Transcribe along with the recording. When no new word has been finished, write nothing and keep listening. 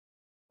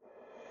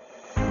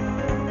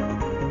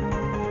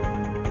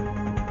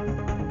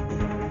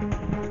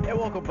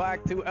Welcome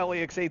back to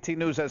LEX 18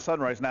 News at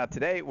Sunrise. Now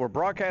today we're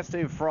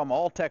broadcasting from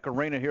Alltech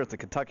Arena here at the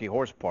Kentucky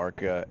Horse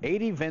Park.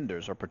 80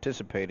 vendors are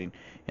participating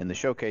in the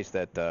showcase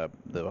that the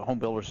Home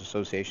Builders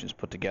Association has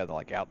put together,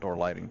 like outdoor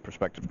lighting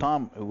perspective.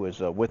 Tom, who is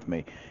with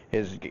me,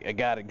 has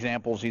got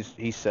examples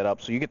he's set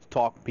up, so you get to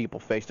talk to people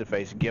face to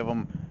face, give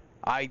them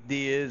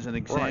ideas and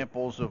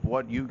examples of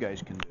what you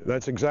guys can do.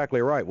 That's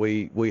exactly right.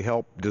 We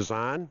help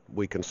design,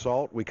 we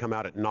consult, we come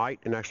out at night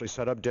and actually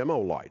set up demo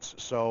lights.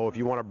 So if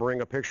you want to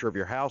bring a picture of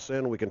your house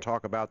in, we can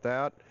talk about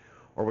that,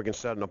 or we can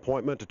set an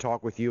appointment to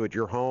talk with you at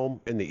your home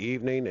in the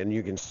evening, and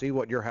you can see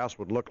what your house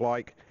would look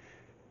like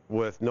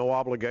with no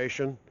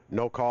obligation,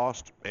 no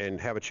cost, and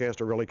have a chance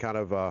to really kind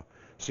of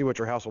see what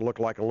your house will look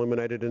like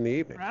illuminated in the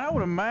evening. I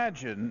would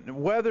imagine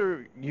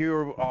whether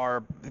you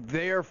are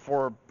there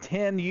for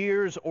 10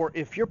 years or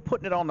if you're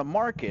putting it on the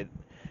market,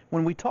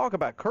 when we talk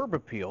about curb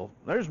appeal,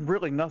 there's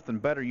really nothing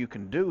better you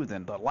can do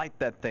than to light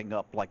that thing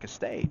up like a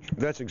stage.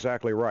 That's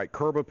exactly right.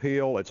 Curb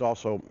appeal,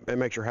 it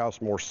makes your house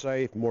more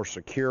safe, more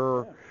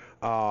secure.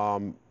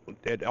 Yeah.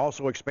 It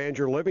also expands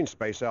your living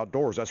space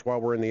outdoors. That's why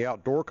we're in the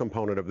outdoor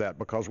component of that,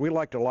 because we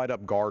like to light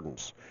up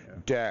gardens,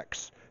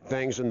 decks,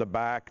 things in the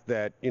back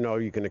that,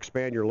 you can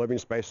expand your living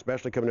space,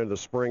 especially coming into the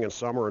spring and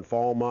summer and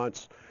fall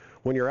months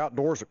when you're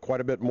outdoors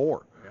quite a bit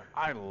more.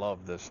 I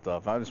love this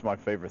stuff. This is my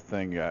favorite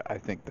thing, I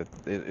think, that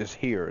is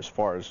here as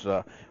far as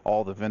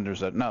all the vendors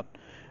that... Now,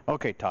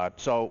 okay, Todd,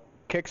 so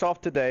kicks off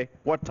today.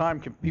 What time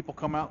can people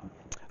come out?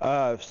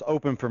 It's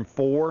open from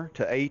 4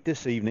 to 8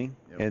 this evening,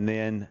 and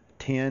then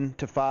 10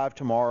 to 5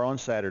 tomorrow on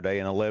Saturday,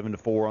 and 11 to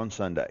 4 on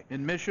Sunday.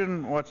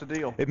 Admission, what's the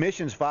deal?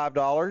 Admission's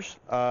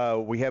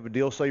 $5. We have a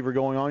deal saver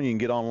going on. You can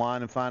get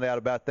online and find out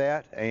about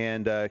that,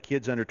 and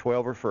kids under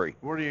 12 are free.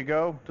 Where do you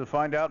go to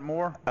find out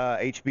more?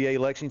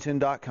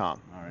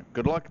 HBALexington.com. All right.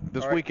 Good luck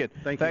this weekend.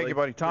 Thank you,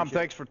 buddy. Tom,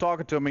 thanks for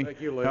talking to me. Thank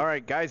you, Lee. All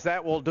right, guys,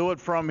 that will do it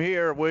from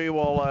here. We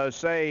will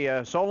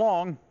say so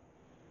long.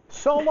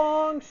 So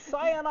long,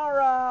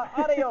 sayonara,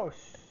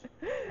 adios.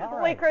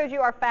 Lee Cruz, you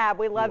are fab.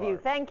 We love you.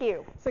 Thank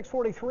you.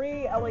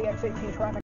 643 LEX 18 traffic.